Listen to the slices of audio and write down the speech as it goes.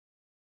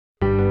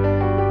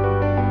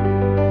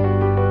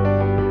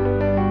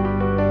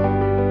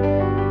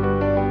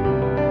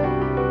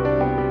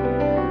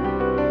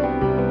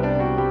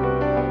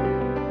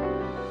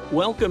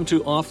Welcome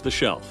to Off the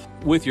Shelf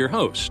with your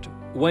host,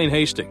 Wayne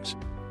Hastings.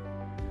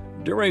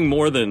 During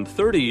more than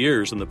 30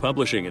 years in the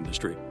publishing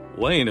industry,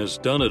 Wayne has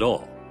done it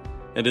all.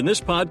 And in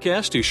this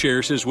podcast, he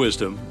shares his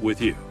wisdom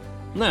with you.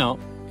 Now,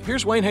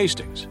 here's Wayne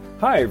Hastings.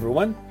 Hi,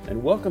 everyone,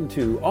 and welcome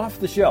to Off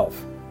the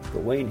Shelf, the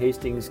Wayne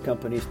Hastings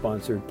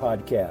Company-sponsored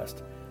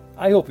podcast.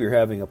 I hope you're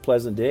having a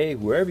pleasant day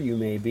wherever you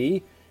may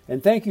be,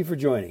 and thank you for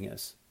joining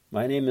us.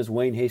 My name is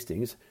Wayne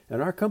Hastings,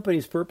 and our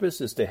company's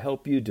purpose is to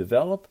help you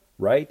develop,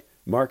 write,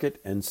 market,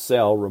 and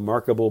sell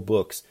remarkable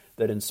books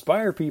that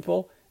inspire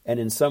people and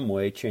in some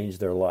way change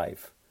their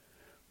life.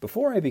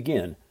 Before I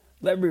begin,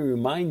 let me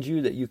remind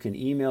you that you can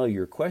email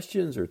your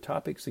questions or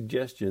topic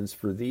suggestions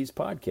for these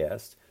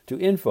podcasts to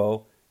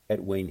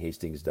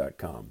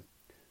info@waynehastings.com.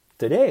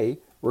 Today,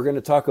 we're going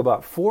to talk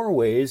about 4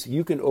 ways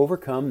you can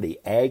overcome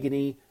the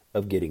agony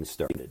of getting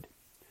started.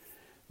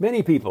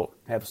 Many people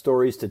have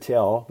stories to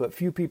tell, but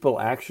few people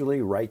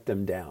actually write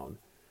them down.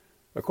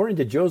 According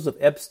to Joseph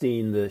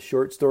Epstein, the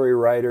short story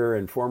writer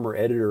and former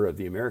editor of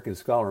the American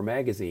Scholar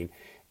magazine,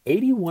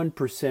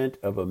 81%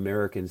 of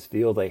Americans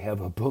feel they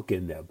have a book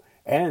in them,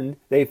 and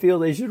they feel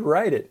they should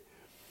write it.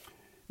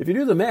 If you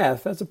do the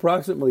math, that's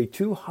approximately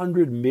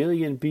 200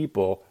 million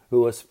people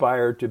who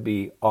aspire to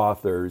be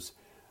authors,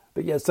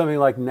 but yet something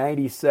like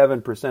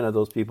 97% of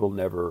those people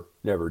never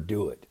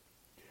do it.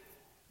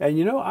 And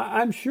you know,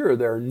 I'm sure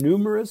there are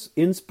numerous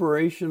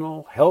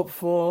inspirational,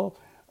 helpful,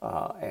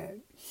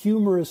 and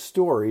humorous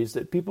stories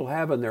that people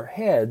have in their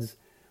heads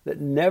that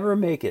never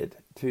make it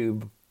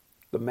to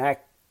the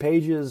Mac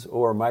Pages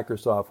or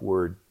Microsoft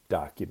Word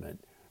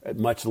document,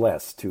 much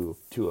less to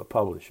a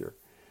publisher.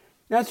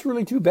 That's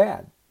really too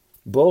bad,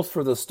 both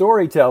for the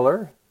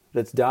storyteller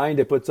that's dying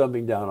to put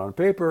something down on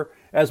paper,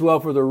 as well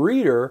for the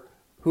reader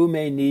who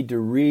may need to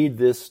read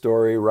this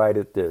story right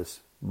at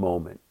this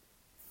moment.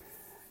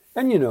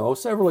 And you know,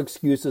 several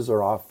excuses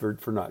are offered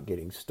for not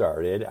getting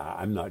started.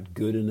 I'm not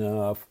good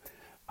enough.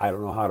 I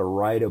don't know how to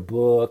write a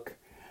book.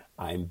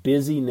 I'm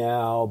busy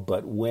now,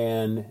 but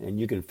when, and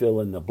you can fill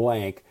in the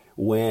blank,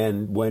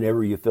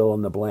 whenever you fill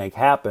in the blank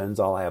happens,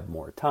 I'll have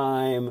more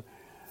time.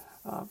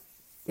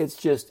 It's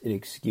just an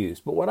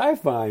excuse. But what I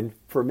find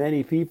for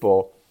many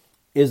people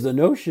is the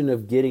notion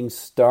of getting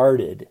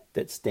started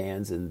that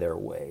stands in their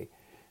way.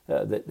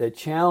 The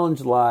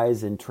challenge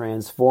lies in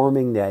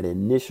transforming that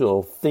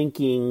initial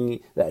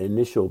thinking, that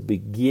initial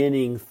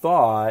beginning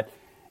thought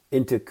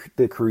into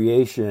the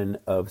creation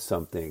of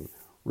something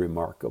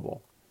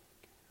remarkable.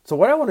 So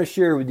what I want to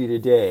share with you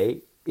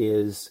today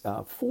is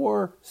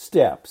 4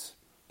 steps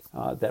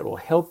that will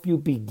help you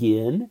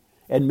begin,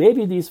 and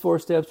maybe these 4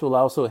 steps will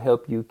also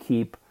help you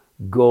keep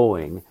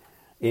going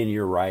in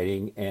your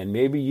writing, and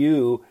maybe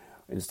you,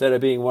 instead of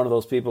being one of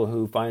those people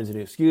who finds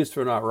an excuse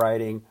for not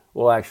writing,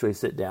 will actually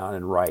sit down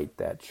and write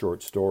that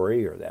short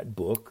story or that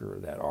book or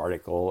that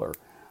article or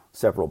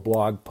several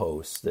blog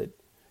posts that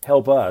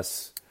help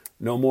us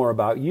know more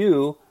about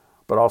you,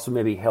 but also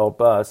maybe help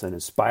us and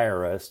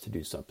inspire us to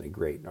do something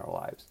great in our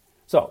lives.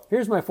 So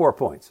here's my 4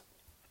 points.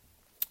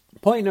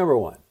 Point number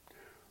 1,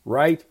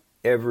 write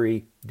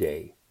every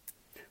day.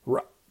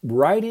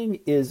 Writing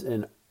is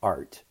an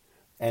art,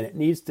 and it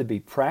needs to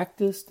be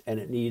practiced and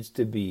it needs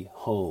to be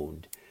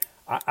honed.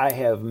 I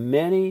have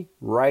many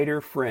writer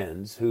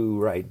friends who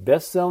write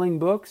best-selling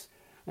books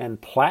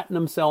and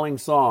platinum-selling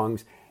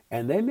songs,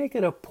 and they make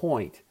it a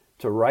point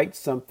to write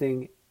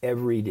something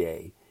every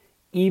day,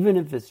 even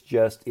if it's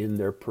just in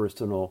their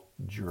personal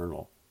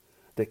journal.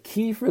 The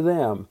key for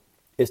them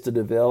is to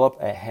develop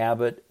a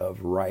habit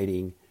of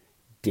writing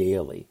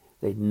daily.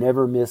 They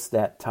never miss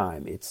that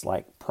time. It's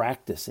like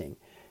practicing.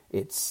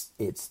 It's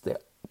the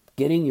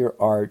getting your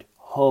art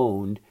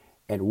honed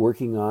and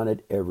working on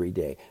it every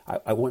day.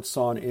 I once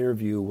saw an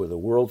interview with a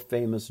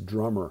world-famous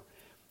drummer,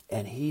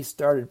 and he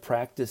started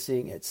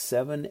practicing at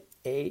 7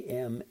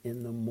 a.m.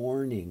 in the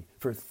morning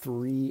for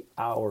 3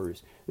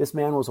 hours. This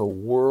man was a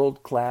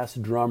world-class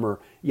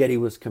drummer, yet he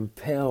was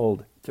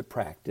compelled to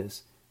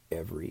practice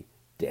every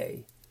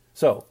day.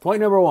 So, point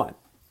number 1,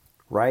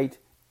 write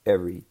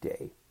every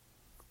day.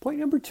 Point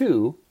number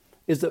 2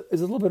 is a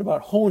little bit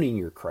about honing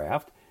your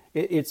craft.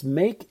 It's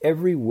make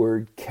every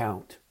word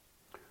count.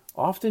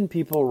 Often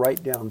people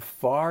write down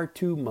far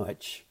too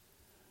much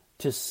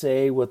to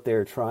say what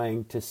they're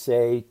trying to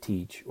say,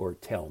 teach, or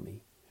tell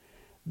me.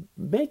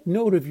 Make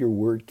note of your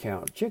word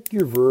count. Check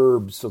your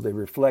verbs so they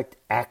reflect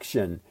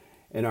action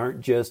and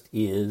aren't just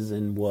is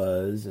and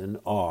was and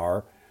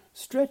are.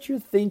 Stretch your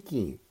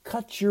thinking,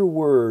 cut your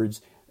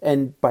words,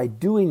 and by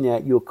doing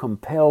that, you'll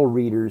compel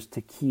readers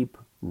to keep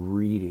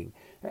reading.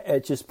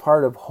 It's just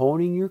part of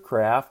honing your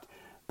craft,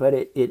 but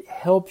it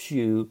helps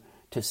you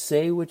to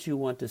say what you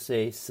want to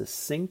say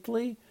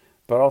succinctly,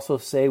 but also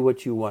say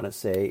what you want to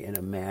say in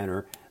a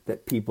manner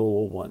that people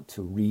will want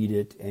to read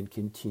it and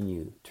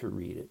continue to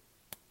read it.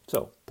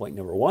 So, point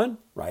number 1,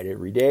 write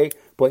every day.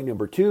 Point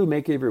number 2,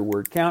 make every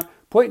word count.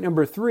 Point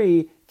number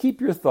 3, keep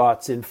your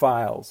thoughts in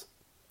files.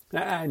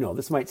 Now, I know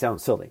this might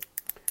sound silly,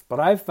 but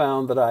I've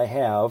found that I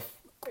have,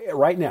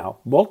 right now,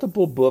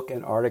 multiple book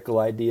and article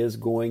ideas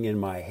going in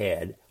my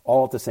head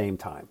all at the same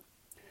time.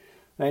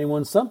 And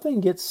when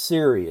something gets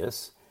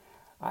serious,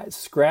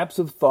 scraps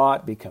of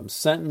thought become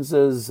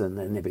sentences, and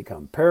then they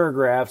become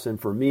paragraphs,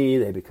 and for me,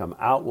 they become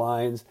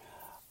outlines.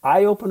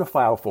 I open a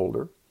file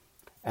folder,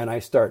 and I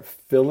start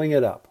filling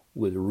it up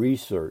with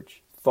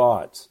research,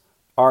 thoughts,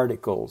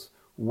 articles,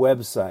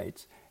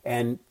 websites,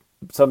 and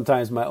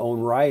sometimes my own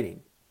writing.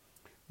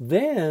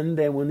 Then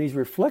when these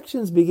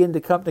reflections begin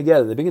to come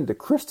together, they begin to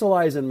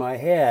crystallize in my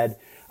head,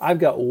 I've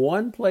got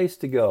one place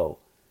to go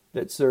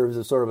that serves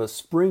as sort of a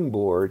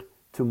springboard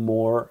to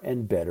more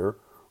and better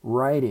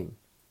writing.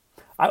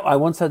 I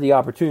once had the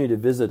opportunity to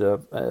visit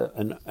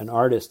an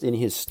artist in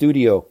his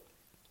studio,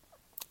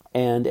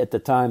 and at the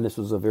time this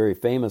was a very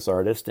famous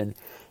artist, and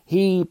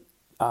he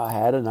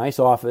had a nice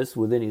office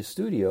within his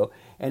studio,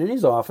 and in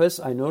his office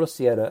I noticed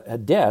he had a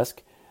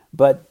desk,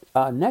 but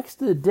next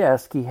to the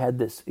desk he had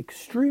this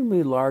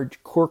extremely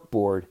large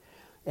corkboard,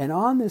 and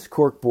on this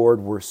corkboard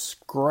were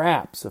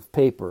scraps of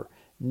paper,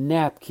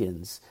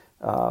 napkins,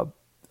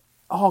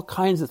 all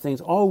kinds of things,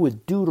 all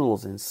with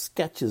doodles and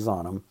sketches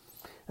on them.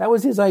 That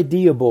was his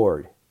idea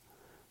board.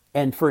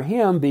 And for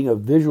him, being a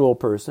visual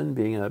person,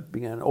 being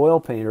an oil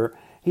painter,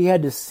 he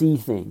had to see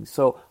things.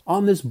 So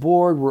on this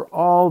board were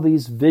all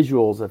these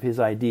visuals of his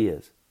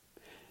ideas.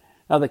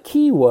 Now the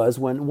key was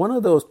when one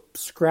of those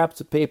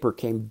scraps of paper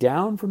came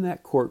down from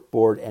that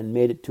corkboard and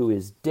made it to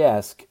his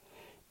desk,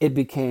 it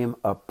became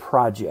a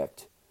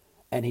project.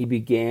 And he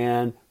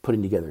began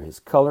putting together his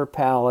color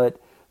palette,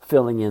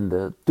 filling in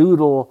the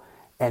doodle,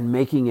 and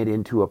making it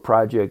into a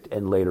project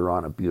and later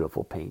on a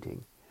beautiful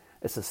painting.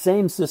 It's the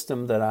same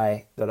system that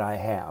I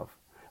have,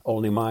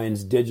 only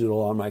mine's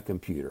digital on my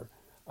computer.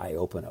 I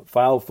open up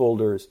file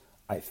folders,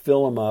 I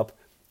fill them up,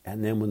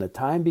 and then when the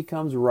time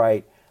becomes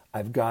right,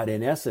 I've got,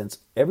 in essence,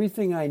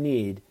 everything I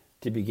need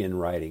to begin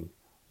writing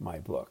my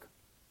book.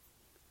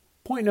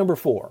 Point number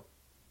 4,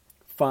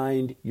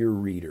 find your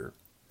reader.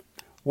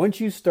 Once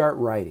you start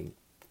writing,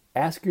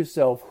 ask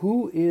yourself,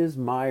 who is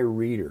my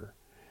reader?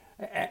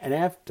 And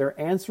after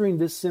answering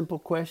this simple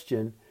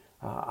question,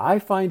 I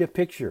find a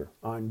picture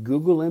on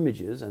Google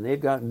Images, and they've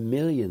got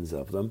millions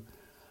of them.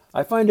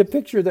 I find a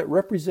picture that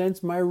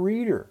represents my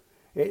reader.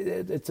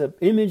 It's an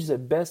image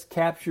that best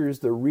captures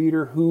the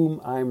reader whom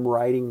I'm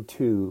writing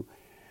to.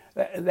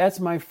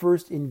 That's my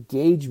first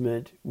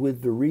engagement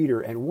with the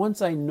reader. And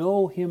once I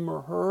know him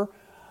or her,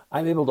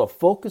 I'm able to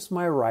focus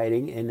my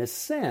writing, in a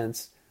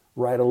sense,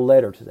 write a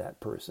letter to that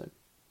person.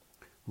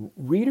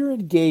 Reader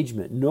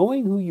engagement,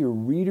 knowing who your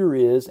reader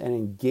is and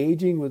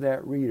engaging with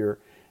that reader,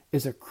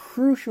 is a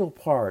crucial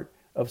part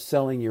of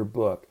selling your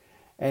book.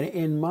 And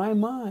in my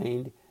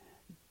mind,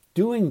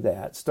 doing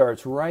that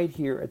starts right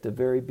here at the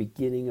very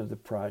beginning of the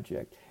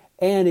project.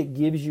 And it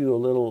gives you a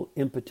little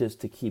impetus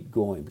to keep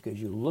going, because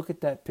you look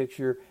at that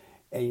picture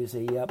and you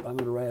say, yep, I'm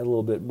going to write a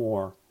little bit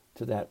more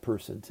to that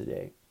person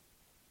today.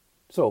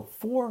 So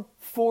four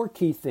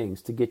key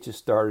things to get you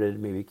started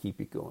and maybe keep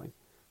you going.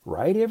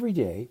 Write every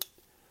day.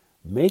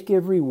 Make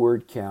every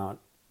word count.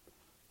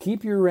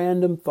 Keep your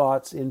random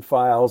thoughts in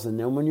files, and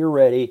then when you're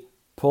ready,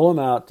 pull them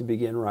out to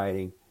begin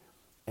writing.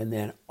 And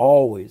then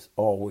always,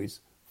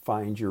 always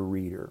find your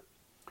reader.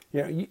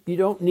 You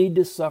don't need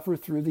to suffer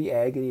through the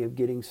agony of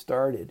getting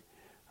started.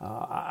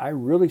 I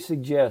really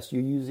suggest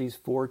you use these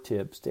 4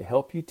 tips to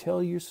help you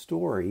tell your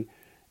story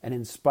and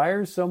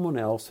inspire someone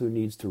else who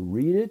needs to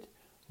read it,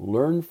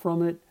 learn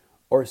from it,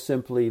 or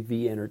simply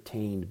be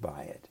entertained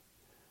by it.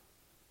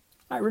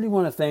 I really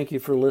want to thank you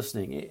for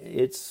listening.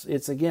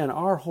 It's again,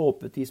 our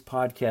hope that these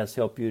podcasts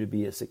help you to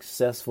be a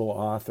successful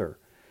author.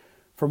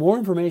 For more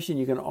information,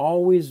 you can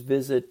always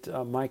visit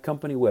my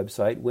company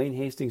website,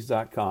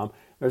 WayneHastings.com.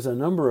 There's a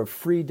number of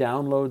free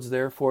downloads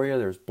there for you.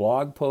 There's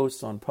blog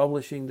posts on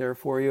publishing there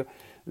for you.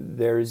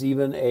 There's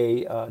even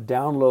a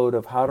download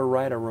of how to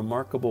write a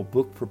remarkable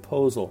book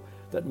proposal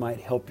that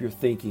might help your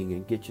thinking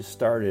and get you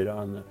started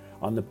on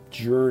the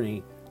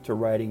journey to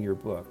writing your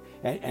book.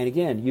 And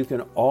again, you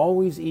can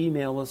always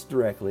email us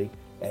directly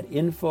at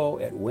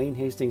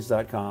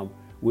info@WayneHastings.com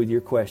with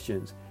your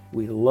questions.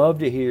 We'd love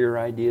to hear your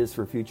ideas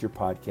for future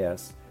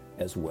podcasts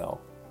as well.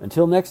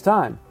 Until next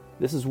time,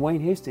 this is Wayne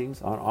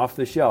Hastings on Off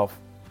the Shelf.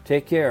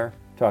 Take care.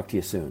 Talk to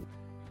you soon.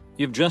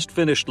 You've just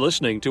finished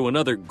listening to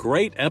another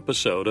great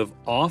episode of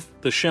Off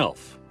the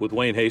Shelf with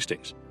Wayne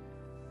Hastings.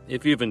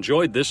 If you've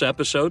enjoyed this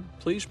episode,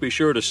 please be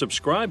sure to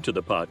subscribe to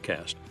the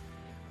podcast.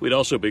 We'd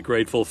also be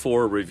grateful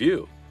for a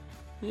review.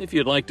 If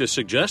you'd like to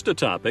suggest a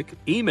topic,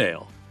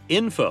 email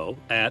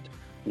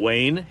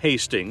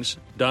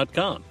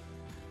info@WayneHastings.com.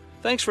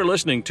 Thanks for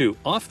listening to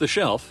Off the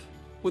Shelf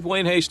with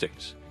Wayne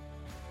Hastings.